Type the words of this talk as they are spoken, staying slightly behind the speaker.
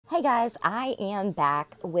Hey guys, I am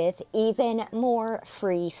back with even more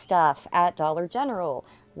free stuff at Dollar General.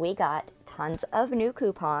 We got tons of new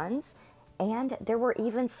coupons, and there were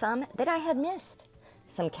even some that I had missed.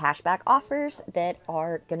 Some cashback offers that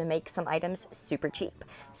are going to make some items super cheap.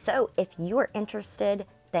 So if you are interested,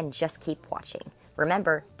 then just keep watching.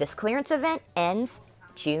 Remember, this clearance event ends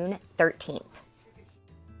June 13th.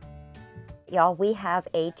 Y'all, we have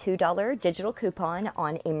a $2 digital coupon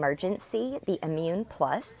on Emergency, the Immune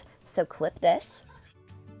Plus. So clip this.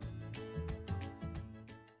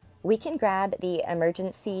 We can grab the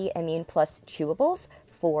Emergency Immune Plus chewables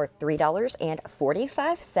for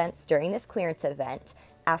 $3.45 during this clearance event.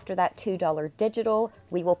 After that $2 digital,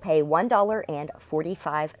 we will pay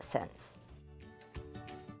 $1.45.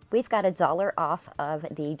 We've got $1 off of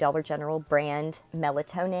the Dollar General brand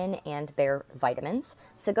melatonin and their vitamins.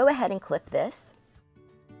 So go ahead and clip this.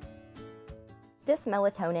 This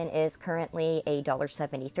melatonin is currently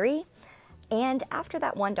 $1.73, and after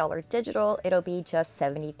that $1 digital, it'll be just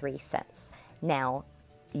 73 cents. Now,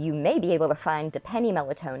 you may be able to find the penny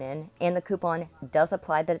melatonin, and the coupon does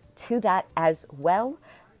apply to that as well,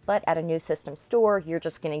 but at a new system store, you're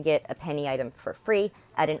just going to get a penny item for free.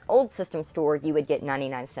 At an old system store, you would get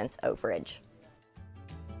 99 cents overage.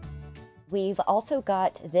 We've also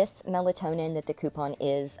got this melatonin that the coupon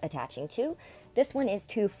is attaching to. This one is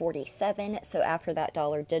 $2.47, so after that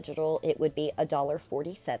 $1 digital, it would be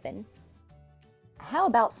 $1.47. How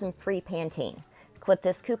about some free Pantene? Clip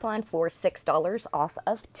this coupon for $6 off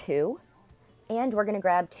of 2. And we're going to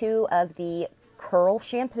grab 2 of the Curl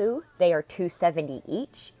shampoo. They are $2.70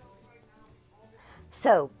 each.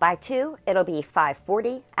 So buy 2, it'll be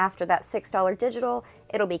 $5.40. After that $6 digital,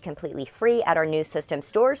 it'll be completely free at our new system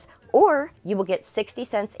stores, or you will get 60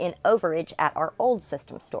 cents in overage at our old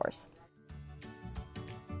system stores.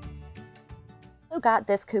 We got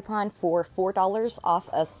this coupon for $4 off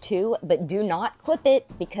of 2, but do not clip it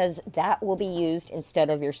because that will be used instead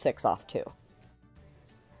of your 6 off 2.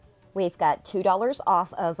 We've got $2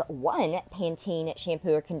 off of 1 Pantene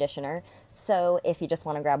shampoo or conditioner. So if you just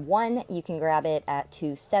want to grab 1, you can grab it at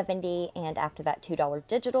 $2.70, and after that $2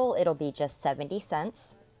 digital, it'll be just 70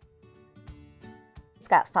 cents. We've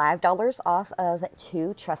got $5 off of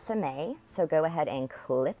 2 Tresemme, so go ahead and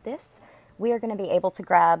clip this. We are going to be able to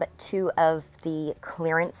grab 2 of the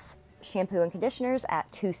clearance shampoo and conditioners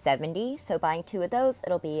at $2.70, so buying 2 of those,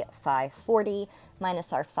 it'll be $5.40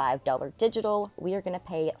 minus our $5 digital. We are going to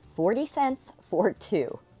pay 40 cents for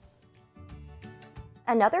 2.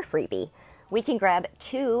 Another freebie, we can grab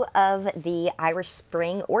 2 of the Irish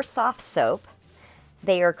Spring or soft soap.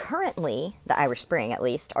 They are currently, the Irish Spring at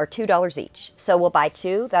least, are $2 each. So we'll buy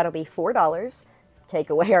 2, that'll be $4. Take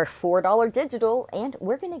away our $4 digital, and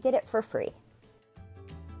we're going to get it for free.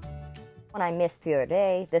 When I missed the other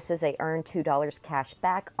day, this is a earn $2 cash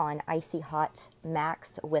back on Icy Hot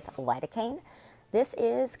Max with lidocaine. This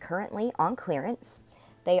is currently on clearance.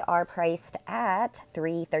 They are priced at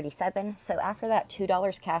 $3.37, so after that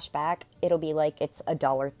 $2 cash back, it'll be like it's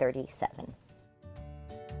 $1.37.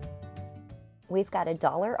 We've got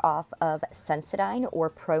 $1 off of Sensodyne or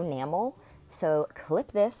Pronamel. So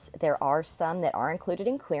clip this. There are some that are included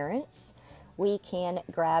in clearance. We can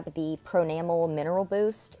grab the Pronamel Mineral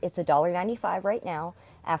Boost. It's $1.95 right now.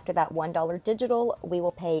 After that $1 digital, we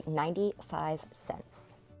will pay 95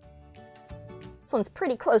 cents. This one's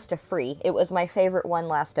pretty close to free. It was my favorite one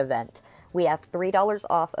last event. We have $3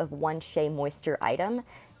 off of 1 Shea Moisture item.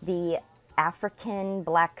 The African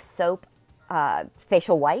Black Soap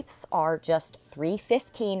facial wipes are just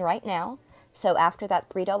 $3.15 right now. So after that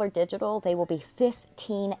 $3 digital, they will be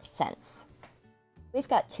 15 cents. We've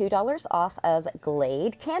got $2 off of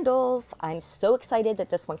Glade candles. I'm so excited that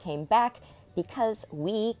this one came back because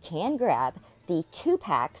we can grab the 2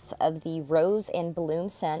 packs of the Rose and Bloom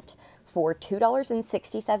scent for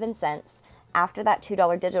 $2.67. After that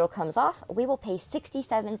 $2 digital comes off, we will pay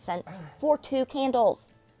 67 cents for 2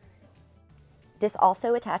 candles. This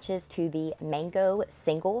also attaches to the Mango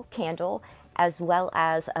single candle, as well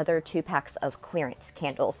as other 2 packs of clearance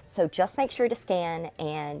candles. So just make sure to scan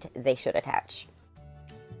and they should attach.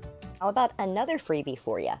 How about another freebie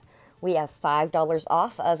for you? We have $5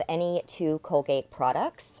 off of any 2 Colgate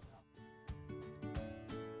products.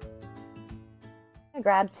 I'm gonna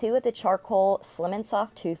grab 2 of the charcoal Slim and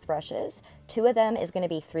Soft toothbrushes. 2 of them is going to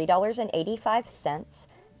be $3.85.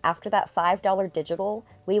 After that $5 digital,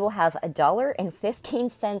 we will have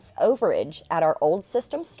 $1.15 overage at our old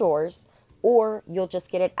system stores, or you'll just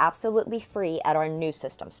get it absolutely free at our new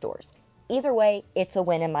system stores. Either way, it's a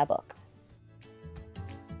win in my book.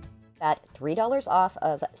 Got $3 off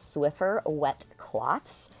of Swiffer wet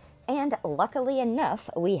cloths, And luckily enough,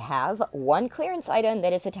 we have one clearance item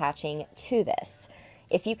that is attaching to this.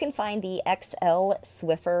 If you can find the XL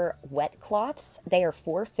Swiffer wet cloths, they are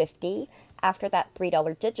 $4.50. After that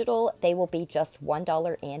 $3 digital, they will be just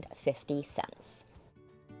 $1.50.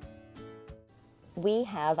 We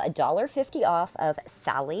have $1.50 off of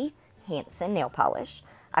Sally Hansen nail polish.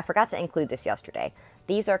 I forgot to include this yesterday.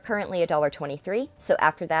 These are currently $1.23, so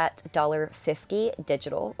after that $1.50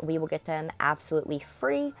 digital, we will get them absolutely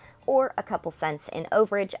free or a couple cents in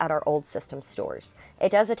overage at our old system stores.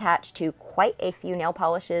 It does attach to quite a few nail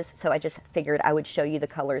polishes, so I just figured I would show you the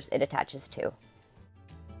colors it attaches to.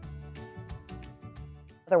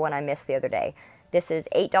 Another one I missed the other day. This is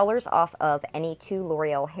 $8 off of any 2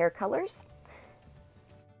 L'Oreal hair colors.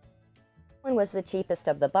 One was the cheapest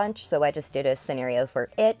of the bunch, so I just did a scenario for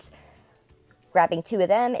it. Grabbing 2 of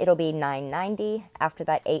them, it'll be $9.90. After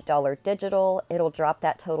that $8 digital, it'll drop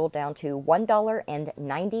that total down to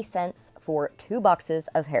 $1.90 for 2 boxes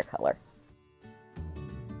of hair color.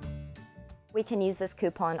 We can use this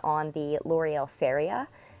coupon on the L'Oreal Feria,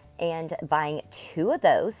 and buying 2 of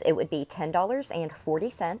those, it would be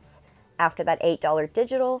 $10.40. After that $8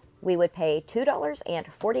 digital, we would pay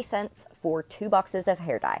 $2.40 for 2 boxes of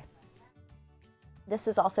hair dye. This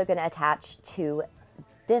is also going to attach to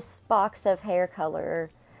this box of hair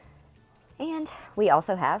color. And we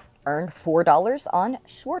also have earned $4 on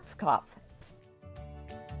Schwarzkopf.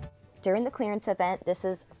 During the clearance event, this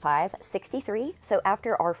is $5.63. So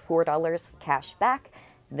after our $4 cash back,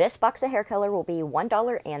 this box of hair color will be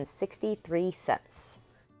 $1.63.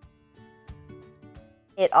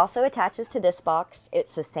 It also attaches to this box.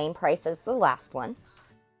 It's the same price as the last one.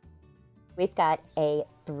 We've got a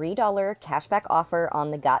 $3 cashback offer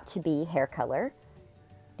on the Got To Be hair color.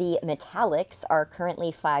 The metallics are currently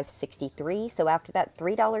 $5.63, so after that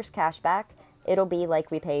 $3 cashback, it'll be like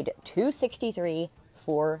we paid $2.63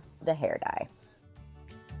 for the hair dye.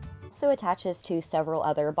 Also attaches to several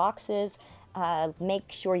other boxes.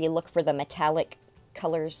 Make sure you look for the metallic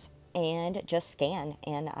colors and just scan,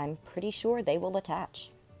 and I'm pretty sure they will attach.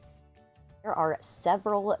 There are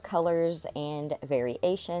several colors and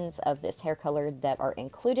variations of this hair color that are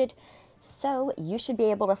included, so you should be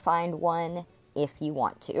able to find one if you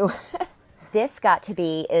want to. This Got To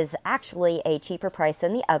Be is actually a cheaper price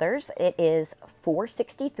than the others. It is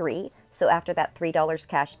 $4.63, so after that $3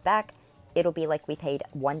 cash back, it'll be like we paid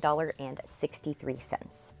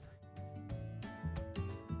 $1.63.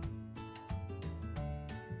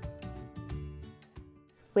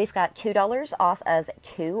 We've got $2 off of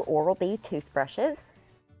 2 Oral-B toothbrushes.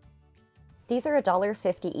 These are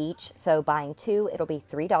 $1.50 each, so buying 2, it'll be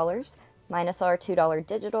 $3. Minus our $2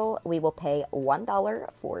 digital, we will pay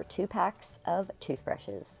 $1 for 2 packs of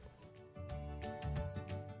toothbrushes.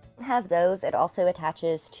 Have those, it also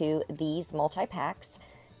attaches to these multi-packs.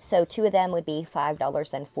 So 2 of them would be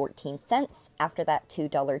 $5.14. After that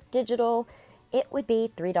 $2 digital, it would be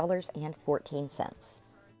 $3.14.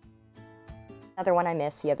 Another one I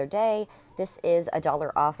missed the other day, this is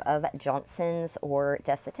 $1 off of Johnson's or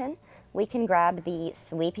Desitin. We can grab the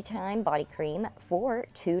Sleepy Time body cream for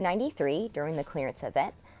 $2.93 during the clearance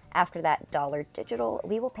event. After that $1 digital,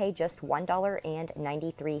 we will pay just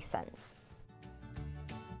 $1.93.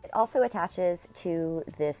 It also attaches to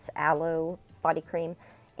this aloe body cream,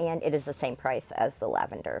 and it is the same price as the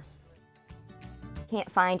lavender.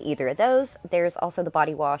 Can't find either of those. There's also the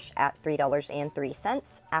body wash at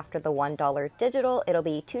 $3.03. After the $1 digital, it'll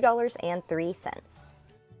be $2.03.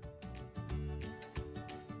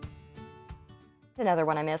 Another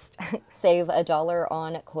one I missed. Save $1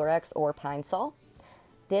 on Clorox or Pine Sol.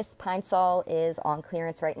 This Pine Sol is on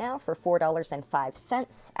clearance right now for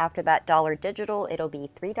 $4.05. After that $1 digital, it'll be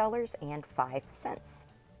 $3.05.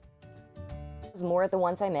 More of the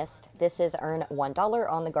ones I missed. This is earn $1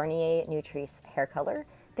 on the Garnier Nutrice hair color.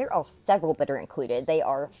 There are several that are included. They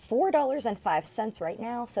are $4.05 right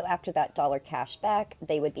now, so after that $1 cash back,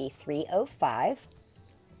 they would be $3.05.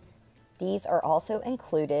 These are also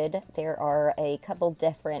included. There are a couple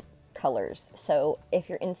different colors, so if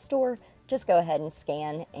you're in store, just go ahead and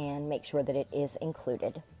scan and make sure that it is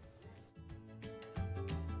included.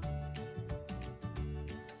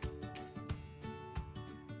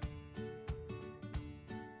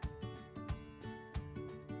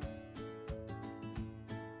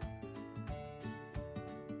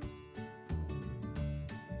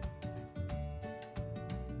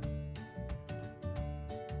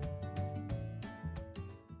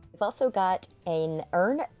 We've also got an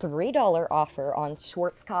earn $3 offer on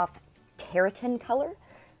Schwarzkopf Keratin color.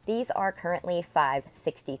 These are currently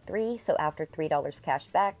 $5.63, so after $3 cash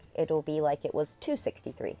back, it'll be like it was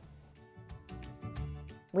 $2.63.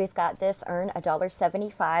 We've got this earn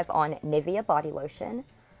 $1.75 on Nivea body lotion.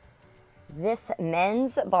 This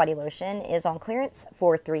men's body lotion is on clearance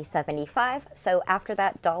for $3.75. So after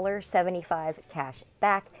that $1.75 cash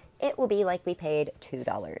back, it will be like we paid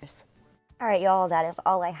 $2. All right, y'all, that is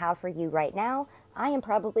all I have for you right now. I am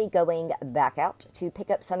probably going back out to pick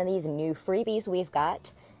up some of these new freebies we've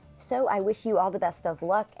got. So I wish you all the best of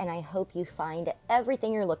luck, and I hope you find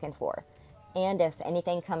everything you're looking for. And if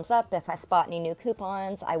anything comes up, if I spot any new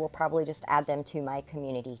coupons, I will probably just add them to my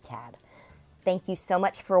community tab. Thank you so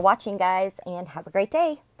much for watching, guys, and have a great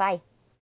day. Bye.